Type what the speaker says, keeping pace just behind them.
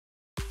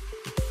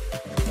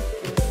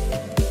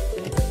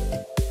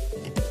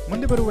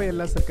ಮುಂದೆ ಬರುವ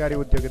ಎಲ್ಲ ಸರ್ಕಾರಿ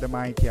ಉದ್ಯೋಗದ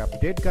ಮಾಹಿತಿ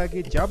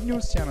ಅಪ್ಡೇಟ್ಗಾಗಿ ಜಾಬ್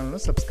ನ್ಯೂಸ್ ಚಾನಲ್ನ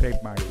ಸಬ್ಸ್ಕ್ರೈಬ್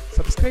ಮಾಡಿ.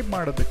 ಸಬ್ಸ್ಕ್ರೈಬ್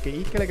ಮಾಡೋದಕ್ಕೆ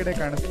ಈ ಕೆಳಗಡೆ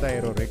ಕಾಣಿಸ್ತಾ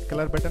ಇರೋ ರೆಡ್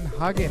ಕಲರ್ ಬಟನ್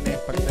ಹಾಗೇನೆ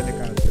ಪಕ್ಕದಲ್ಲಿ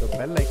ಕಾಣಿಸ್ತಿರೋ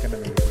ಬೆಲ್ ಐಕನ್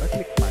ಮೇಲೆ ಕೂಡ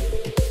ಕ್ಲಿಕ್ ಮಾಡಿ.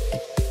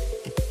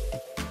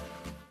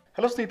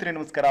 ಹಲೋ ಸ್ನೇಹಿತರೆ,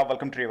 ನಮಸ್ಕಾರ.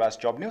 Welcome to ರಿವಾಸ್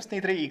job news.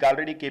 ಸ್ನೇಹಿತರೆ, ಈಗ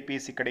ಆಲ್ರೆಡಿ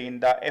KPSC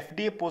ಕಡೆಯಿಂದ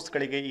FDA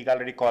ಪೋಸ್ಟ್ಗಳಿಗೆ ಈಗ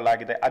ಆಲ್ರೆಡಿ ಕಾಲ್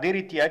ಆಗಿದೆ. ಅದೇ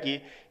ರೀತಿಯಾಗಿ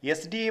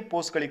SDA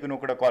ಪೋಸ್ಟ್ಗಳಿಗೂ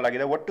ಕೂಡ ಕಾಲ್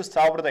ಆಗಿದೆ. ಒಟ್ಟು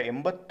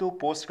 1080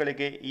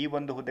 ಪೋಸ್ಟ್ಗಳಿಗೆ ಈ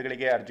ಒಂದು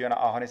ಹುದ್ದೆಗಳಿಗೆ ಅರ್ಜಿಯನ್ನು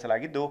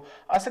ಆಹ್ವಾನಿಸಲಾಗಿದ್ದು,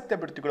 ಆಸಕ್ತ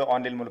ಅಭ್ಯರ್ಥಿಗಳು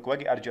ಆನ್ಲೈನ್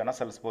ಮೂಲಕವಾಗಿ ಅರ್ಜಿಯನ್ನು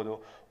ಸಲ್ಲಿಸಬಹುದು.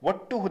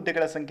 ಒಟ್ಟು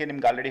ಹುದ್ದೆಗಳ ಸಂಖ್ಯೆ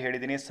ನಿಮ್ಗೆ ಆಲ್ರೆಡಿ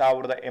ಹೇಳಿದ್ದೀನಿ,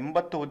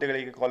 1080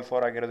 ಹುದ್ದೆಗಳಿಗೆ ಕಾಲ್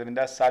ಫಾರ್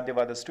ಆಗಿರೋದ್ರಿಂದ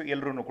ಸಾಧ್ಯವಾದಷ್ಟು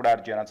ಎಲ್ಲರೂ ಕೂಡ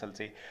ಅರ್ಜಿಯನ್ನು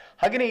ಸಲ್ಲಿಸಿ.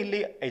 ಹಾಗೆಯೇ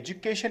ಇಲ್ಲಿ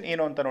ಎಜುಕೇಷನ್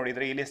ಏನು ಅಂತ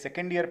ನೋಡಿದರೆ, ಇಲ್ಲಿ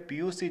ಸೆಕೆಂಡ್ ಇಯರ್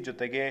PUC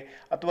ಜೊತೆಗೆ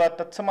ಅಥವಾ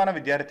ತತ್ಸಮಾನ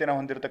ವಿದ್ಯಾರ್ಥಿಯನ್ನು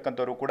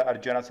ಹೊಂದಿರತಕ್ಕಂಥವರು ಕೂಡ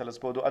ಅರ್ಜಿಯನ್ನು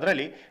ಸಲ್ಲಿಸಬಹುದು. ಅದರಲ್ಲಿ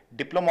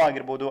ಡಿಪ್ಲೊಮಾ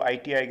ಆಗಿರ್ಬೋದು,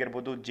 ITI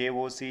ಆಗಿರ್ಬೋದು,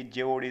 JOC,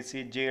 JODC,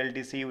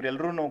 JLDC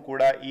ಇವರೆಲ್ಲರೂ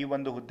ಕೂಡ ಈ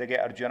ಒಂದು ಹುದ್ದೆಗೆ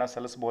ಅರ್ಜಿಯನ್ನು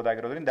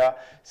ಸಲ್ಲಿಸಬಹುದಾಗಿರೋದ್ರಿಂದ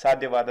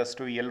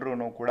ಸಾಧ್ಯವಾದಷ್ಟು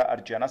ಎಲ್ಲರೂ ಕೂಡ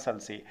ಅರ್ಜಿಯನ್ನು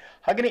ಸಲ್ಲಿಸಿ.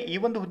 ಹಾಗೆಯೇ ಈ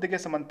ಒಂದು ಹುದ್ದೆಗೆ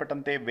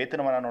ಸಂಬಂಧಪಟ್ಟಂತೆ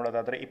ವೇತನವನ್ನು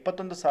ನೋಡೋದಾದರೆ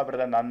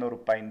 21,400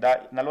 ರೂಪಾಯಿಂದ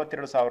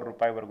 42,000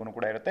 ರೂಪಾಯಿವರೆಗೂ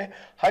ಕೂಡ ಇರುತ್ತೆ.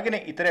 ಹಾಗೆಯೇ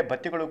ಇತರೆ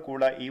ಭತ್ಯೆಗಳು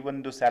ಕೂಡ ಈ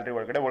ಒಂದು ಸ್ಯಾಲರಿ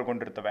ಒಳಗಡೆ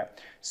ಒಳಗೊಂಡಿರ್ತವೆ.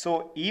 ಸೊ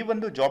ಈ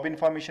ಒಂದು ಜಾಬ್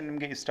ಇನ್ಫಾರ್ಮೇಷನ್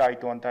ನಿಮಗೆ ಇಷ್ಟ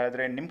ಆಯಿತು ಅಂತ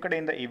ಹೇಳಿದ್ರೆ ನಿಮ್ಮ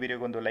ಕಡೆಯಿಂದ ಈ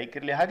ವಿಡಿಯೋಗೆ ಒಂದು ಲೈಕ್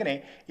ಇರಲಿ. ಹಾಗೆಯೇ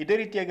ಇದೇ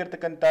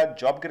ರೀತಿಯಾಗಿರ್ತಕ್ಕಂಥ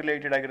ಜಾಬ್ಗೆ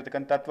ರಿಲೇಟೆಡ್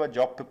ಆಗಿರ್ತಕ್ಕಂಥ ಅಥವಾ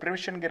ಜಾಬ್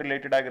ಪ್ರಿಪರೇಷನ್ಗೆ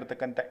ರಿಲೇಟೆಡ್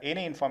ಆಗಿರ್ತಕ್ಕಂಥ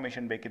ಏನೇ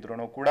ಇನ್ಫಾರ್ಮೇಷನ್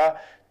ಬೇಕಿದ್ರೂ ಕೂಡ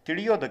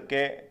ತಿಳಿಯೋದಕ್ಕೆ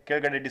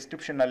ಕೆಳಗಡೆ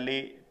ಡಿಸ್ಕ್ರಿಪ್ಷನ್ನಲ್ಲಿ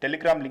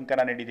ಟೆಲಿಗ್ರಾಮ್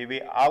ಲಿಂಕನ್ನು ನೀಡಿದ್ದೀವಿ.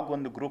 ಆಗ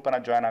ಒಂದು ಗ್ರೂಪನ್ನು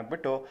ಜಾಯ್ನ್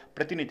ಆಗಿಬಿಟ್ಟು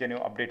ಪ್ರತಿನಿತ್ಯ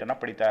ನೀವು ಅಪ್ಡೇಟನ್ನು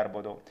ಪಡಿತಾ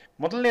ಇರ್ಬೋದು.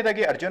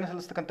 ಮೊದಲನೇದಾಗಿ ಅರ್ಜಿಯನ್ನು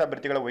ಸಲ್ಲಿಸ್ತಕ್ಕಂಥ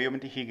ಅಭ್ಯರ್ಥಿಗಳ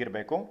ವಯೋಮಿತಿ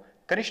ಹೀಗಿರಬೇಕು: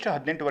 ಕನಿಷ್ಠ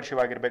 18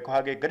 ವರ್ಷವಾಗಿರಬೇಕು.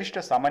 ಹಾಗೆ ಗರಿಷ್ಠ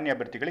ಸಾಮಾನ್ಯ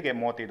ಅಭ್ಯರ್ಥಿಗಳಿಗೆ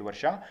 35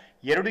 ವರ್ಷ,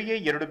 2A,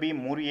 2B,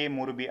 3A,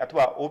 3B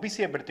ಅಥವಾ OBC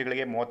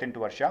ಅಭ್ಯರ್ಥಿಗಳಿಗೆ 38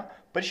 ವರ್ಷ,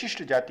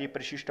 ಪರಿಶಿಷ್ಟ ಜಾತಿ,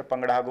 ಪರಿಶಿಷ್ಟ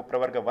ಪಂಗಡ ಹಾಗೂ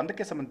ಪ್ರವರ್ಗ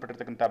 1ಕ್ಕೆ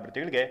ಸಂಬಂಧಪಟ್ಟಿರ್ತಕ್ಕಂಥ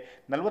ಅಭ್ಯರ್ಥಿಗಳಿಗೆ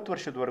 40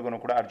 ವರ್ಷದವರೆಗೂ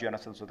ಕೂಡ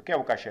ಅರ್ಜಿಯನ್ನು ಸಲ್ಲಿಸೋದಕ್ಕೆ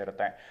ಅವಕಾಶ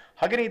ಇರುತ್ತೆ.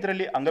 ಹಾಗೆಯೇ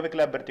ಇದರಲ್ಲಿ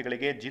ಅಂಗವಿಕಲ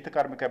ಅಭ್ಯರ್ಥಿಗಳಿಗೆ, ಜೀತ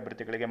ಕಾರ್ಮಿಕ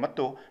ಅಭ್ಯರ್ಥಿಗಳಿಗೆ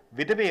ಮತ್ತು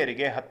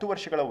ವಿಧವೆಯರಿಗೆ 10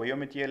 ವರ್ಷಗಳ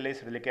ವಯೋಮಿತಿಯಲ್ಲಿ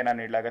ಸಡಿಲಿಕೆಯನ್ನು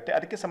ನೀಡಲಾಗುತ್ತೆ.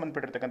 ಅದಕ್ಕೆ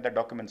ಸಂಬಂಧಪಟ್ಟಿರ್ತಕ್ಕಂಥ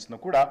ಡಾಕ್ಯುಮೆಂಟ್ಸ್ನು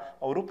ಕೂಡ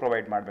ಅವರು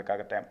ಪ್ರೊವೈಡ್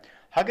ಮಾಡಬೇಕಾಗುತ್ತೆ.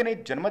 ಹಾಗೆಯೇ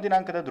ಜನ್ಮ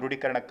ದಿನಾಂಕದ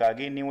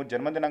ದೃಢೀಕರಣಕ್ಕಾಗಿ ನೀವು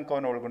ಜನ್ಮ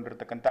ದಿನಾಂಕವನ್ನು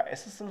ಒಳಗೊಂಡಿರತಕ್ಕಂಥ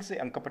SSLC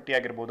ಅಂಕಪಟ್ಟಿ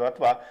ಆಗಿರ್ಬೋದು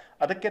ಅಥವಾ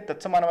ಅದಕ್ಕೆ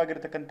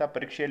ತತ್ಸಮಾನವಾಗಿರ್ತಕ್ಕಂಥ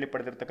ಪರೀಕ್ಷೆಯಲ್ಲಿ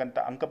ಪಡೆದಿರತಕ್ಕಂಥ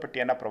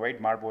ಅಂಕಪಟ್ಟಿಯನ್ನು ಪ್ರೊವೈಡ್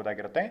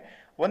ಮಾಡಬಹುದಾಗಿರುತ್ತೆ.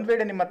 ಒಂದು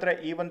ವೇಳೆ ನಿಮ್ಮ ಹತ್ರ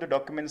ಈ ಒಂದು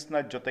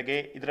ಡಾಕ್ಯುಮೆಂಟ್ಸ್ನ ಜೊತೆಗೆ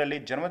ಇದರಲ್ಲಿ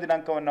ಜನ್ಮ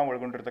ದಿನಾಂಕವನ್ನು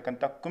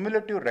ಒಳಗೊಂಡಿರತಕ್ಕಂಥ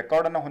ಕ್ಯುಮ್ಯುಲೇಟಿವ್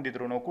ರೆಕಾರ್ಡ್ ಅನ್ನು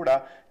ಹೊಂದಿದ್ರೂ ಕೂಡ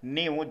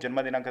ನೀವು ಜನ್ಮ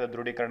ದಿನಾಂಕದ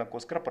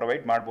ದೃಢೀಕರಣಕ್ಕೋಸ್ಕರ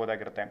ಪ್ರೊವೈಡ್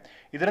ಮಾಡಬಹುದಾಗಿರುತ್ತೆ.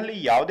 ಇದರಲ್ಲಿ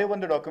ಯಾವುದೇ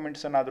ಒಂದು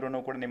ಡಾಕ್ಯುಮೆಂಟ್ಸ್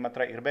ಅನ್ನಾದ್ರೂ ಕೂಡ ನಿಮ್ಮ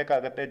ಹತ್ರ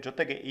ಇರಬೇಕಾಗುತ್ತೆ.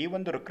 ಜೊತೆಗೆ ಈ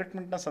ಒಂದು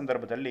ರಿಕ್ರೂಟ್ಮೆಂಟ್ನ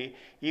ಸಂದರ್ಭದಲ್ಲಿ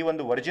ಈ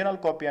ಒಂದು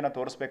ಒರಿಜಿನಲ್ ಕಾಪಿಯನ್ನು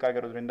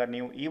ತೋರಿಸಬೇಕಾಗಿರೋದ್ರಿಂದ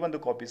ನೀವು ಈ ಒಂದು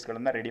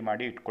ಕಾಪೀಸ್ಗಳನ್ನು ರೆಡಿ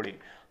ಮಾಡಿ ಇಟ್ಕೊಳ್ಳಿ.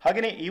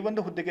 ಹಾಗೆಯೇ ಈ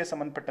ಒಂದು ಹುದ್ದೆಗೆ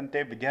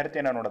ಸಂಬಂಧಪಟ್ಟಂತೆ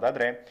ವಿದ್ಯಾರ್ಥಿಯನ್ನು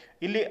ನೋಡೋದಾದ್ರೆ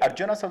ಇಲ್ಲಿ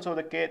ಅರ್ಜಿಯನ್ನು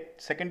ಸಲ್ಲಿಸೋದಕ್ಕೆ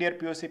ಸೆಕೆಂಡ್ ಇಯರ್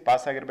PUC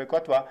ಪಾಸ್ ಆಗಿರಬೇಕು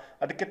ಅಥವಾ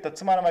ಅದಕ್ಕೆ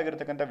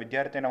ತತ್ಸಮಾನವಾಗಿರ್ತಕ್ಕಂಥ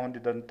ವಿದ್ಯಾರ್ಥಿಯನ್ನು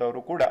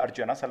ಹೊಂದಿದಂಥವರು ಕೂಡ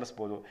ಅರ್ಜಿಯನ್ನು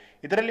ಸಲ್ಲಿಸಬಹುದು.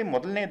 ಇದರಲ್ಲಿ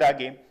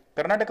ಮೊದಲನೇದಾಗಿ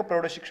ಕರ್ನಾಟಕ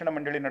ಪ್ರೌಢ ಶಿಕ್ಷಣ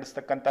ಮಂಡಳಿ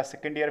ನಡೆಸತಕ್ಕಂಥ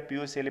ಸೆಕೆಂಡ್ ಇಯರ್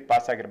PUCಯಲ್ಲಿ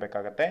ಪಾಸ್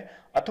ಆಗಿರಬೇಕಾಗತ್ತೆ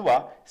ಅಥವಾ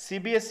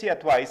CBSE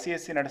ಅಥವಾ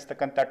ICSE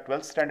ನಡೆಸತಕ್ಕಂಥ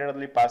 12th ಸ್ಟ್ಯಾಂಡರ್ಡ್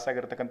ಅಲ್ಲಿ ಪಾಸ್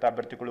ಆಗಿರತಕ್ಕಂಥ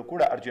ಅಭ್ಯರ್ಥಿಗಳು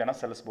ಕೂಡ ಅರ್ಜಿಯನ್ನು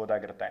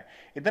ಸಲ್ಲಿಸಬಹುದಾಗಿರುತ್ತೆ.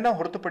 ಇದನ್ನು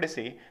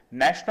ಹೊರತುಪಡಿಸಿ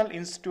national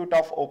institute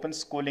of open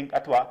schooling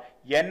ಅಥವಾ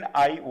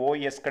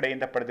NIOS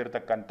ಕಡೆಯಿಂದ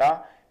ಪಡೆದಿರತಕ್ಕಂಥ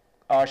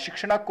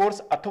ಶಿಕ್ಷಣ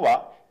ಕೋರ್ಸ್ ಅಥವಾ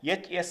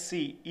HSC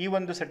ಈ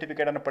ಒಂದು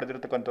ಸರ್ಟಿಫಿಕೇಟ್ ಅನ್ನು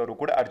ಪಡೆದಿರತಕ್ಕಂಥವರು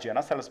ಕೂಡ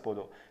ಅರ್ಜಿಯನ್ನು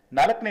ಸಲ್ಲಿಸಬಹುದು.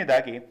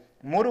 ನಾಲ್ಕನೇದಾಗಿ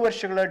 3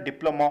 ವರ್ಷಗಳ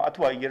ಡಿಪ್ಲೊಮಾ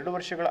ಅಥವಾ 2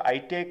 ವರ್ಷಗಳ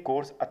ITI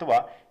ಕೋರ್ಸ್ ಅಥವಾ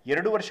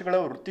 2 ವರ್ಷಗಳ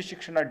ವೃತ್ತಿ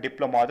ಶಿಕ್ಷಣ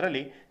ಡಿಪ್ಲೊಮಾ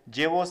ಅದರಲ್ಲಿ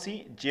JOC,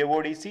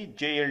 JODC,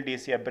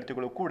 JLDC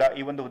ಅಭ್ಯರ್ಥಿಗಳು ಕೂಡ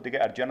ಈ ಒಂದು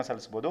ಹುದ್ದೆಗೆ ಅರ್ಜಿಯನ್ನು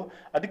ಸಲ್ಲಿಸಬಹುದು.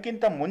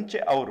 ಅದಕ್ಕಿಂತ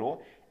ಮುಂಚೆ ಅವರು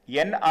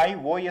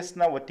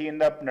NIOSನ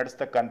ವತಿಯಿಂದ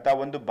ನಡೆಸ್ತಕ್ಕಂಥ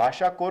ಒಂದು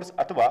ಭಾಷಾ ಕೋರ್ಸ್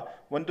ಅಥವಾ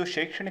ಒಂದು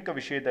ಶೈಕ್ಷಣಿಕ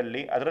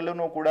ವಿಷಯದಲ್ಲಿ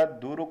ಅದರಲ್ಲೂ ಕೂಡ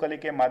ದೂರು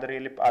ಕಲಿಕೆ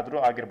ಮಾದರಿಯಲ್ಲಿ ಆದರೂ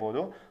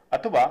ಆಗಿರಬಹುದು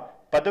ಅಥವಾ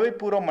ಪದವಿ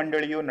ಪೂರ್ವ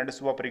ಮಂಡಳಿಯು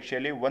ನಡೆಸುವ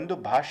ಪರೀಕ್ಷೆಯಲ್ಲಿ ಒಂದು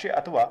ಭಾಷೆ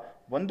ಅಥವಾ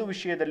ಒಂದು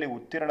ವಿಷಯದಲ್ಲಿ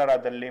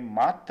ಉತ್ತೀರ್ಣರಾದಲ್ಲಿ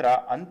ಮಾತ್ರ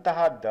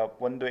ಅಂತಹ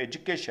ಒಂದು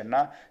ಎಜುಕೇಷನ್ನ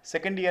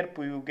ಸೆಕೆಂಡ್ ಇಯರ್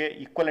PUಗೆ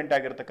ಈಕ್ವಲೆಂಟ್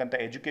ಆಗಿರತಕ್ಕಂಥ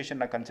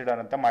ಎಜುಕೇಷನ್ನ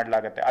ಕನ್ಸಿಡರ್ ಅಂತ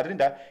ಮಾಡಲಾಗುತ್ತೆ.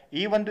 ಅದರಿಂದ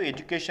ಈ ಒಂದು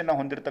ಎಜುಕೇಷನ್ನ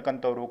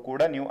ಹೊಂದಿರತಕ್ಕಂಥವರು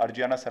ಕೂಡ ನೀವು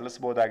ಅರ್ಜಿಯನ್ನು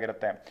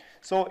ಸಲ್ಲಿಸಬಹುದಾಗಿರುತ್ತೆ.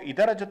 ಸೊ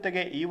ಇದರ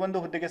ಜೊತೆಗೆ ಈ ಒಂದು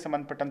ಹುದ್ದೆಗೆ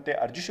ಸಂಬಂಧಪಟ್ಟಂತೆ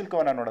ಅರ್ಜಿ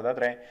ಶುಲ್ಕವನ್ನು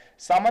ನೋಡೋದಾದ್ರೆ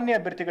ಸಾಮಾನ್ಯ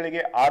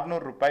ಅಭ್ಯರ್ಥಿಗಳಿಗೆ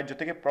 600 ರೂಪಾಯಿ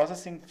ಜೊತೆಗೆ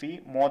ಪ್ರಾಸೆಸಿಂಗ್ ಫೀ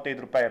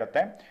 35 ರೂಪಾಯಿ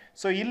ಇರುತ್ತೆ.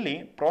 ಸೊ ಇಲ್ಲಿ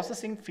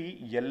ಪ್ರಾಸೆಸಿಂಗ್ ಫೀ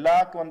ಎಲ್ಲ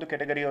ಒಂದು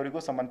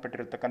ಕೆಟಗರಿಯವರಿಗೂ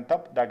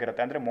ಸಂಬಂಧಪಟ್ಟಿರತಕ್ಕಂಥದ್ದಾಗಿರುತ್ತೆ.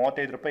 ಅಂದ್ರೆ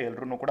 35 ರೂಪಾಯಿ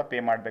ಎಲ್ಲರೂ ಕೂಡ ಪೇ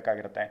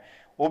ಮಾಡಬೇಕಾಗಿರುತ್ತೆ.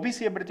 OBC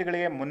ಅಭ್ಯರ್ಥಿಗಳಿಗೆ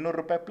 300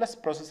 ರೂಪಾಯಿ ಪ್ಲಸ್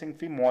ಪ್ರೊಸೆಸಿಂಗ್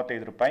ಫೀ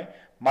 35 ರೂಪಾಯಿ.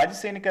 ಮಾಜಿ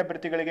ಸೈನಿಕ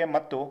ಅಭ್ಯರ್ಥಿಗಳಿಗೆ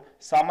ಮತ್ತು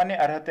ಸಾಮಾನ್ಯ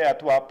ಅರ್ಹತೆ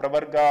ಅಥವಾ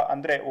ಪ್ರವರ್ಗ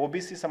ಅಂದ್ರೆ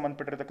OBC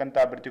ಸಂಬಂಧಪಟ್ಟಿರತಕ್ಕಂಥ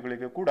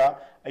ಅಭ್ಯರ್ಥಿಗಳಿಗೆ ಕೂಡ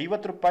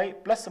 50 ರೂಪಾಯಿ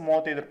ಪ್ಲಸ್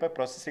 35 ರೂಪಾಯಿ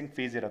ಪ್ರೊಸೆಸಿಂಗ್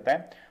ಫೀಸ್ ಇರುತ್ತೆ.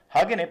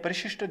 ಹಾಗೆಯೇ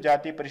ಪರಿಶಿಷ್ಟ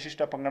ಜಾತಿ,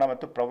 ಪರಿಶಿಷ್ಟ ಪಂಗಡ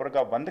ಮತ್ತು ಪ್ರವರ್ಗ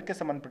 1ಕ್ಕೆ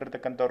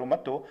ಸಂಬಂಧಪಟ್ಟಿರತಕ್ಕಂಥವರು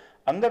ಮತ್ತು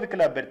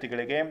ಅಂಗವಿಕಲ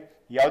ಅಭ್ಯರ್ಥಿಗಳಿಗೆ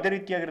ಯಾವುದೇ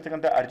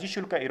ರೀತಿಯಾಗಿರ್ತಕ್ಕಂಥ ಅರ್ಜಿ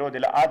ಶುಲ್ಕ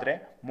ಇರೋದಿಲ್ಲ. ಆದರೆ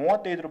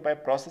 35 ರೂಪಾಯಿ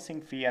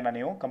ಪ್ರಾಸೆಸಿಂಗ್ ಫೀಯನ್ನು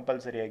ನೀವು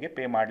ಕಂಪಲ್ಸರಿಯಾಗಿ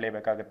ಪೇ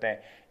ಮಾಡಲೇಬೇಕಾಗುತ್ತೆ.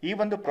 ಈ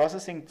ಒಂದು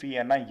ಪ್ರಾಸೆಸಿಂಗ್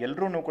ಫೀಯನ್ನು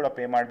ಎಲ್ಲರೂ ಕೂಡ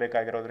ಪೇ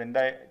ಮಾಡಬೇಕಾಗಿರೋದ್ರಿಂದ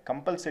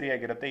ಕಂಪಲ್ಸರಿ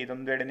ಆಗಿರುತ್ತೆ.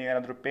 ಇದೊಂದು ವೇಳೆ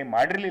ನೀವೇನಾದರೂ ಪೇ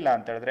ಮಾಡಿರಲಿಲ್ಲ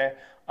ಅಂತ ಹೇಳಿದ್ರೆ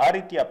ಆ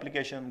ರೀತಿಯ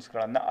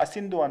ಅಪ್ಲಿಕೇಶನ್ಸ್ಗಳನ್ನು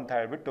ಅಸಿಂಧು ಅಂತ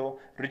ಹೇಳ್ಬಿಟ್ಟು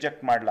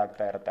ರಿಜೆಕ್ಟ್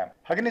ಮಾಡಲಾಗ್ತಾ ಇರುತ್ತೆ.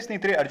 ಹಾಗೆಯೇ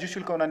ಸ್ನೇಹಿತರೆ, ಅರ್ಜಿ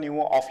ಶುಲ್ಕವನ್ನು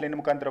ನೀವು ಆಫ್ಲೈನ್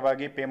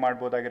ಮುಖಾಂತರವಾಗಿ ಪೇ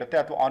ಮಾಡಬಹುದಾಗಿರುತ್ತೆ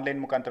ಅಥವಾ ಆನ್ಲೈನ್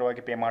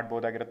ಮುಖಾಂತರವಾಗಿ ಪೇ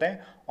ಮಾಡಬಹುದಾಗಿರುತ್ತೆ.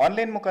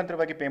 ಆನ್ಲೈನ್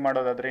ಮುಖಾಂತರವಾಗಿ ಪೇ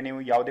ಮಾಡೋದಾದರೆ ನೀವು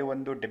ಯಾವುದೇ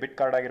ಒಂದು ಡೆಬಿಟ್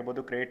ಕಾರ್ಡ್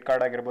ಆಗಿರ್ಬೋದು, ಕ್ರೆಡಿಟ್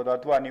ಕಾರ್ಡ್ ಆಗಿರ್ಬೋದು,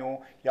 ಅಥವಾ ನೀವು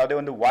ಯಾವುದೇ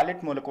ಒಂದು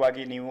ವಾಲೆಟ್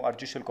ಮೂಲಕವಾಗಿ ನೀವು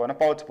ಅರ್ಜಿ ಶುಲ್ಕವನ್ನು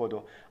ಪಾವತಿಸಬಹುದು.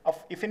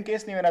 ಇಫ್ ಇನ್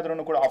ಕೇಸ್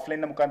ನೀವೇನಾದ್ರೂ ಕೂಡ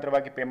ಆಫ್ಲೈನ್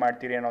ಮುಖಾಂತರವಾಗಿ ಪೇ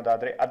ಮಾಡ್ತೀರಿ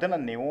ಅನ್ನೋದಾದರೆ ಅದನ್ನು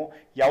ನೀವು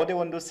ಯಾವುದೇ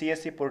ಒಂದು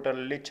CSC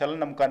ಪೋರ್ಟಲಲ್ಲಿ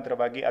ಚಲನ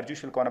ಮುಖಾಂತರವಾಗಿ ಅರ್ಜಿ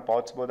ಶುಲ್ಕವನ್ನು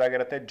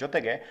ಪಾವತಿಸಬಹುದಾಗಿರುತ್ತೆ.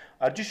 ಜೊತೆಗೆ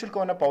ಅರ್ಜಿ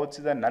ಶುಲ್ಕವನ್ನು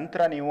ಪಾವತಿಸಿದ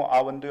ನಂತರ ನೀವು ಆ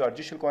ಒಂದು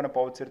ಅರ್ಜಿ ಶುಲ್ಕವನ್ನು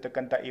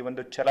ಪಾವತಿಸಿರ್ತಕ್ಕಂಥ ಈ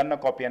ಒಂದು ಚಲನ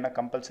ಕಾಪಿಯನ್ನು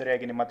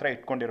ಕಂಪಲ್ಸರಿಯಾಗಿ ನಿಮ್ಮ ಹತ್ರ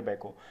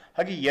ಇಟ್ಕೊಂಡಿರಬೇಕು.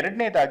 ಹಾಗೆ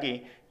ಎರಡನೇದಾಗಿ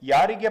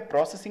ಯಾರಿಗೆ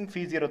ಪ್ರೊಸೆಸಿಂಗ್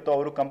ಫೀಸ್ ಇರುತ್ತೋ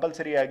ಅವರು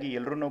ಕಂಪಲ್ಸರಿಯಾಗಿ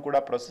ಎಲ್ಲರೂ ಕೂಡ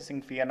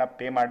ಪ್ರೊಸೆಸಿಂಗ್ ಫೀಯನ್ನು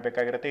ಪೇ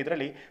ಮಾಡಬೇಕಾಗಿರುತ್ತೆ.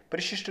 ಇದರಲ್ಲಿ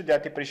ಪರಿಶಿಷ್ಟ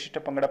ಜಾತಿ, ಪರಿಶಿಷ್ಟ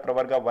ಪಂಗಡ,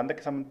 ಪ್ರವರ್ಗ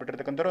 1ಕ್ಕೆ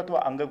ಸಂಬಂಧಪಟ್ಟಿರ್ತಕ್ಕಂಥವ್ರು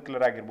ಅಥವಾ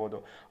ಅಂಗವಿಕಲರಾಗಿರ್ಬೋದು.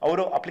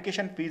 ಅವರು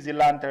ಅಪ್ಲಿಕೇಶನ್ ಫೀಸ್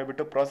ಇಲ್ಲ ಅಂತ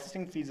ಹೇಳ್ಬಿಟ್ಟು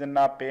ಪ್ರೊಸೆಸಿಂಗ್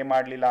ಫೀಸನ್ನು ಪೇ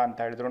ಮಾಡಲಿಲ್ಲ ಅಂತ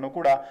ಹೇಳಿದ್ರು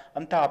ಕೂಡ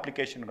ಅಂತಹ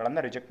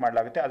ಅಪ್ಲಿಕೇಶನ್ಗಳನ್ನು ರಿಜೆಕ್ಟ್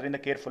ಮಾಡಲಾಗುತ್ತೆ. ಅದರಿಂದ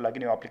ಕೇರ್ಫುಲ್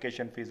ಆಗಿ ನೀವು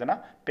ಅಪ್ಲಿಕೇಶನ್ ಫೀಸನ್ನು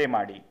ಪೇ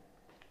ಮಾಡಿ.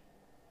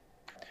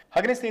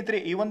 ಹಾಗೆ ಸ್ನೇಹಿತರೆ,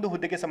 ಈ ಒಂದು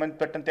ಹುದ್ದೆಗೆ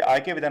ಸಂಬಂಧಪಟ್ಟಂತೆ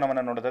ಆಯ್ಕೆ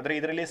ವಿಧಾನವನ್ನು ನೋಡೋದಾದ್ರೆ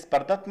ಇದರಲ್ಲಿ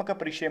ಸ್ಪರ್ಧಾತ್ಮಕ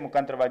ಪರೀಕ್ಷೆಯ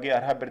ಮುಖಾಂತರವಾಗಿ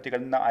ಅರ್ಹ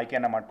ಅಭ್ಯರ್ಥಿಗಳನ್ನ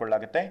ಆಯ್ಕೆಯನ್ನು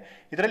ಮಾಡಿಕೊಳ್ಳಲಾಗುತ್ತೆ.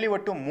 ಇದರಲ್ಲಿ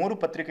ಒಟ್ಟು 3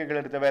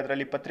 ಪತ್ರಿಕೆಗಳಿರ್ತವೆ.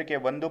 ಅದರಲ್ಲಿ ಪತ್ರಿಕೆ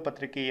 1,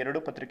 ಪತ್ರಿಕೆ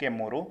 2, ಪತ್ರಿಕೆ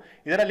 3.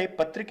 ಇದರಲ್ಲಿ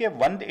ಪತ್ರಿಕೆ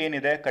 1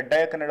 ಏನಿದೆ,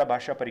 ಕಡ್ಡಾಯ ಕನ್ನಡ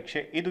ಭಾಷಾ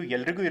ಪರೀಕ್ಷೆ, ಇದು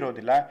ಎಲ್ರಿಗೂ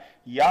ಇರೋದಿಲ್ಲ.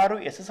 ಯಾರು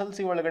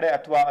SSLC ಒಳಗಡೆ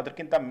ಅಥವಾ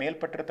ಅದಕ್ಕಿಂತ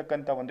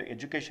ಮೇಲ್ಪಟ್ಟಿರತಕ್ಕಂಥ ಒಂದು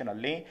ಎಜುಕೇಷನ್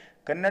ಅಲ್ಲಿ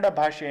ಕನ್ನಡ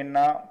ಭಾಷೆಯನ್ನ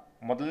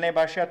ಮೊದಲನೇ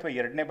ಭಾಷೆ ಅಥವಾ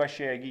ಎರಡನೇ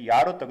ಭಾಷೆಯಾಗಿ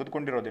ಯಾರು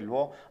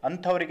ತೆಗೆದುಕೊಂಡಿರೋದಿಲ್ವೋ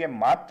ಅಂಥವರಿಗೆ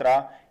ಮಾತ್ರ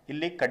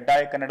ಇಲ್ಲಿ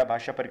ಕಡ್ಡಾಯ ಕನ್ನಡ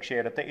ಭಾಷಾ ಪರೀಕ್ಷೆ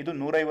ಇರುತ್ತೆ. ಇದು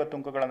 150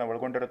 ಅಂಕಗಳನ್ನು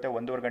ಒಳಗೊಂಡಿರುತ್ತೆ.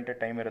 1.5 ಗಂಟೆ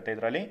ಟೈಮ್ ಇರುತ್ತೆ.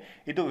 ಇದರಲ್ಲಿ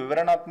ಇದು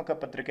ವಿವರಣಾತ್ಮಕ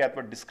ಪತ್ರಿಕೆ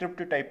ಅಥವಾ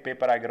ಡಿಸ್ಕ್ರಿಪ್ಟಿವ್ ಟೈಪ್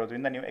ಪೇಪರ್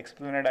ಆಗಿರೋದ್ರಿಂದ ನೀವು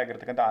ಎಕ್ಸ್ಪ್ಲನೇಡ್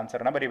ಆಗಿರತಕ್ಕಂಥ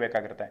ಆನ್ಸರ್ನ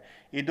ಬರೀಬೇಕಾಗಿರುತ್ತೆ.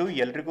 ಇದು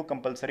ಎಲ್ರಿಗೂ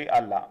ಕಂಪಲ್ಸರಿ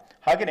ಅಲ್ಲ.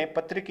 ಹಾಗೆಯೇ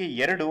ಪತ್ರಿಕೆ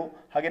 2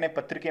 ಹಾಗೆಯೇ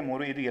ಪತ್ರಿಕೆ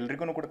 3 ಇದು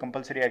ಎಲ್ರಿಗೂ ಕೂಡ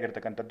ಕಂಪಲ್ಸರಿ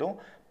ಆಗಿರ್ತಕ್ಕಂಥದ್ದು.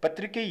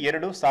 ಪತ್ರಿಕೆ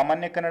 2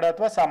 ಸಾಮಾನ್ಯ ಕನ್ನಡ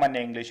ಅಥವಾ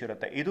ಸಾಮಾನ್ಯ ಇಂಗ್ಲಿಷ್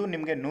ಇರುತ್ತೆ. ಇದು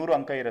ನಿಮಗೆ 100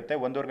 ಅಂಕ ಇರುತ್ತೆ.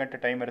 1.5 ಗಂಟೆ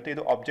ಟೈಮ್ ಇರುತ್ತೆ.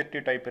 ಇದು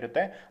ಆಬ್ಜೆಕ್ಟಿವ್ ಟೈಪ್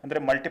ಇರುತ್ತೆ,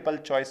 ಅಂದ್ರೆ ಮಲ್ಟಿಪಲ್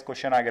ಚಾಯ್ಸ್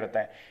ಕ್ವಶನ್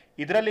ಆಗಿರುತ್ತೆ.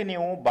 ಇದರಲ್ಲಿ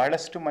ನೀವು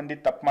ಬಹಳಷ್ಟು ಮಂದಿ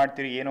ತಪ್ಪು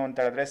ಮಾಡ್ತೀರಿ. ಏನು ಅಂತ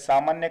ಹೇಳಿದ್ರೆ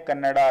ಸಾಮಾನ್ಯ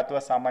ಕನ್ನಡ ಅಥವಾ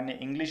ಸಾಮಾನ್ಯ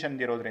ಇಂಗ್ಲಿಷ್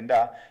ಅಂದಿರೋದ್ರಿಂದ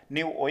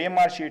ನೀವು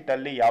OMR ಶೀಟ್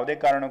ಅಲ್ಲಿ ಯಾವುದೇ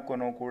ಕಾರಣಕ್ಕೂ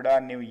ಕೂಡ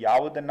ನೀವು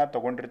ಯಾವುದನ್ನ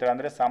ತಗೊಂಡಿರ್ತೀರ,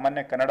 ಅಂದ್ರೆ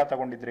ಸಾಮಾನ್ಯ ಕನ್ನಡ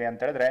ತಗೊಂಡಿದ್ರಿ ಅಂತ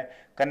ಹೇಳಿದ್ರೆ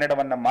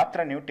ಕನ್ನಡವನ್ನ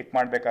ಮಾತ್ರ ನೀವು ಟಿಕ್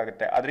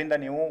ಮಾಡಬೇಕಾಗುತ್ತೆ. ಅದರಿಂದ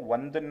ನೀವು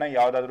ಒಂದನ್ನ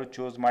ಯಾವ್ದಾದ್ರು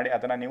ಚೂಸ್ ಮಾಡಿ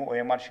ಅದನ್ನ ನೀವು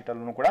OMR ಶೀಟ್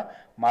ಅಲ್ಲೂ ಕೂಡ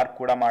ಮಾರ್ಕ್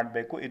ಕೂಡ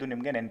ಮಾಡಬೇಕು. ಇದು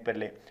ನಿಮಗೆ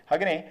ನೆನಪಿರಲಿ.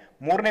 ಹಾಗೆಯೇ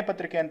 3ನೇ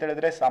ಪತ್ರಿಕೆ ಅಂತ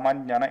ಹೇಳಿದ್ರೆ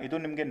ಸಾಮಾನ್ಯ ಜ್ಞಾನ. ಇದು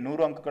ನಿಮಗೆ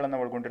 100 ಅಂಕಗಳನ್ನು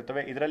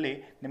ಒಳಗೊಂಡಿರ್ತವೆ. ಇದರಲ್ಲಿ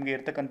ನಿಮಗೆ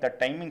ಇರ್ತಕ್ಕಂಥ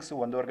ಟೈಮಿಂಗ್ಸ್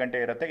 1.5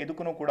 ಗಂಟೆ ಇರುತ್ತೆ.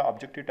 ಇದಕ್ಕೂ ಕೂಡ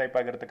ಆಬ್ಜೆಕ್ಟಿವ್ ಟೈಪ್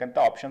ಆಗಿರ್ತಕ್ಕಂಥ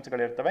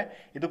ಆಪ್ಷನ್ಸ್ಗಳಿರ್ತವೆ.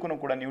 ಇದಕ್ಕೂ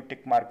ಕೂಡ ನೀವು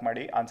ಟಿಕ್ ಮಾರ್ಕ್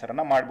ಮಾಡಿ ಆನ್ಸರ್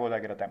ಅನ್ನ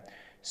ಮಾಡಬಹುದಾಗಿರುತ್ತೆ.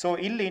 ಸೊ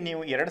ಇಲ್ಲಿ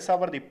ನೀವು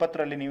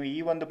 2020ರಲ್ಲಿ ನೀವು ಈ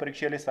ಒಂದು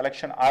ಪರೀಕ್ಷೆಯಲ್ಲಿ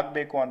ಸೆಲೆಕ್ಷನ್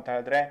ಆಗಬೇಕು ಅಂತ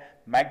ಹೇಳಿದ್ರೆ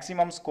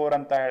ಮ್ಯಾಕ್ಸಿಮಮ್ ಸ್ಕೋರ್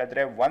ಅಂತ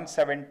ಹೇಳಿದ್ರೆ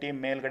 170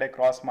 ಮೇಲ್ಗಡೆ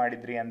ಕ್ರಾಸ್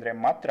ಮಾಡಿದ್ರಿ ಅಂದ್ರೆ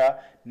ಮಾತ್ರ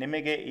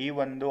ನಿಮಗೆ ಈ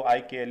ಒಂದು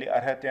ಆಯ್ಕೆಯಲ್ಲಿ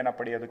ಅರ್ಹತೆಯನ್ನು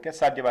ಪಡೆಯೋದಕ್ಕೆ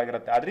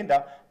ಸಾಧ್ಯವಾಗಿರುತ್ತೆ. ಅದರಿಂದ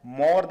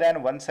ಮೋರ್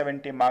ದ್ಯಾನ್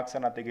 170 ಮಾರ್ಕ್ಸ್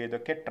ಅನ್ನು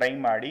ತೆಗೆಯೋದಕ್ಕೆ ಟ್ರೈ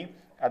ಮಾಡಿ.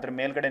 ಅದ್ರ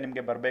ಮೇಲ್ಗಡೆ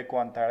ನಿಮಗೆ ಬರಬೇಕು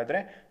ಅಂತ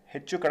ಹೇಳಿದ್ರೆ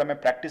ಹೆಚ್ಚು ಕಡಿಮೆ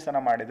ಪ್ರಾಕ್ಟೀಸ್ ಅನ್ನ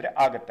ಮಾಡಿದ್ರೆ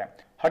ಆಗುತ್ತೆ.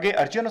 ಹಾಗೆ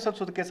ಅರ್ಜಿಯನ್ನು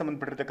ಸಲ್ಲಿಸೋದಕ್ಕೆ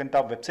ಸಂಬಂಧಪಟ್ಟಿರ್ತಕ್ಕಂಥ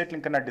ವೆಬ್ಸೈಟ್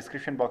ಲಿಂಕ್ ಅನ್ನ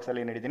ಡಿಸ್ಕ್ರಿಪ್ಷನ್ ಬಾಕ್ಸ್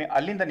ಅಲ್ಲಿ ನೀಡಿದ್ದೀನಿ.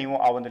 ಅಲ್ಲಿಂದ ನೀವು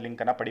ಆ ಒಂದು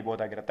ಲಿಂಕ್ ಅನ್ನ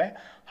ಪಡಿಬಹುದಾಗಿರುತ್ತೆ.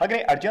 ಹಾಗೆ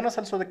ಅರ್ಜಿಯನ್ನು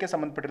ಸಲ್ಲಿಸೋದಕ್ಕೆ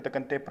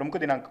ಸಂಬಂಧಪಟ್ಟಿರ್ತಕ್ಕಂಥ ಪ್ರಮುಖ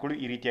ದಿನಾಂಕಗಳು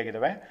ಈ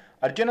ರೀತಿಯಾಗಿದ್ದಾವೆ.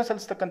 ಅರ್ಜಿಯನ್ನು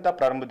ಸಲ್ಲಿಸತಕ್ಕಂಥ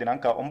ಪ್ರಾರಂಭ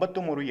ದಿನಾಂಕ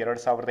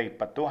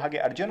 9/3/2020. ಹಾಗೆ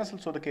ಅರ್ಜಿಯನ್ನು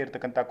ಸಲ್ಲಿಸೋದಕ್ಕೆ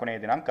ಇರತಕ್ಕಂಥ ಕೊನೆಯ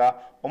ದಿನಾಂಕ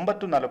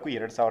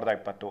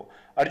 9/4/2020.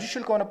 ಅರ್ಜಿ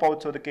ಶುಲ್ಕವನ್ನು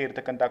ಪಾವತಿಸೋದಕ್ಕೆ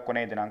ಇರತಕ್ಕಂಥ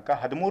ಕೊನೆಯ ದಿನಾಂಕ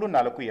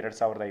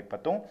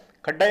 13/4/2020.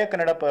 ಕಡ್ಡಾಯ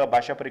ಕನ್ನಡ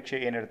ಭಾಷಾ ಪರೀಕ್ಷೆ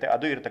ಏನಿರುತ್ತೆ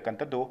ಅದು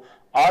ಇರತಕ್ಕಂಥದ್ದು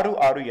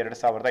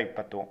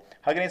 6/6/2020.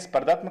 ಹಾಗೆ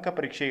ಸ್ಪರ್ಧಾತ್ಮಕ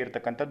ಪರೀಕ್ಷೆ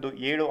ಇರತಕ್ಕಂಥದ್ದು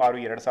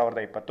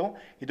 7/6/2020.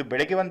 ಇದು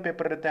ಬೆಳಗ್ಗೆ ಒಂದು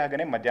ಪೇಪರ್ ಇರುತ್ತೆ,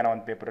 ಹಾಗೆ ಮಧ್ಯಾಹ್ನ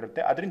ಒಂದು ಪೇಪರ್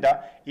ಇರುತ್ತೆ. ಅದರಿಂದ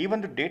ಈ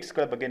ಒಂದು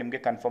ಡೇಟ್ಸ್ಗಳ ಬಗ್ಗೆ ನಿಮಗೆ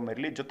ಕನ್ಫರ್ಮ್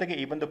ಇರಲಿ. ಜೊತೆಗೆ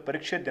ಈ ಒಂದು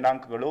ಪರೀಕ್ಷೆ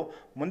ದಿನಾಂಕಗಳು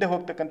ಮುಂದೆ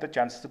ಹೋಗ್ತಕ್ಕಂಥ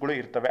ಚಾನ್ಸಸ್ಗಳು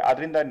ಇರ್ತವೆ.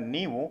 ಅದರಿಂದ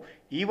ನೀವು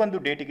ಈ ಒಂದು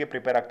ಡೇಟಿಗೆ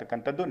ಪ್ರಿಪೇರ್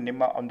ಆಗ್ತಕ್ಕಂಥದ್ದು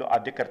ನಿಮ್ಮ ಒಂದು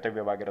ಆದ್ಯ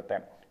ಕರ್ತವ್ಯವಾಗಿರುತ್ತೆ.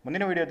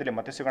 ಮುಂದಿನ ವಿಡಿಯೋದಲ್ಲಿ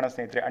ಮತ್ತೆ ಸಿಗೋಣ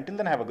ಸ್ನೇಹಿತರೆ. Until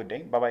then have a good day.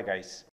 Bye bye guys.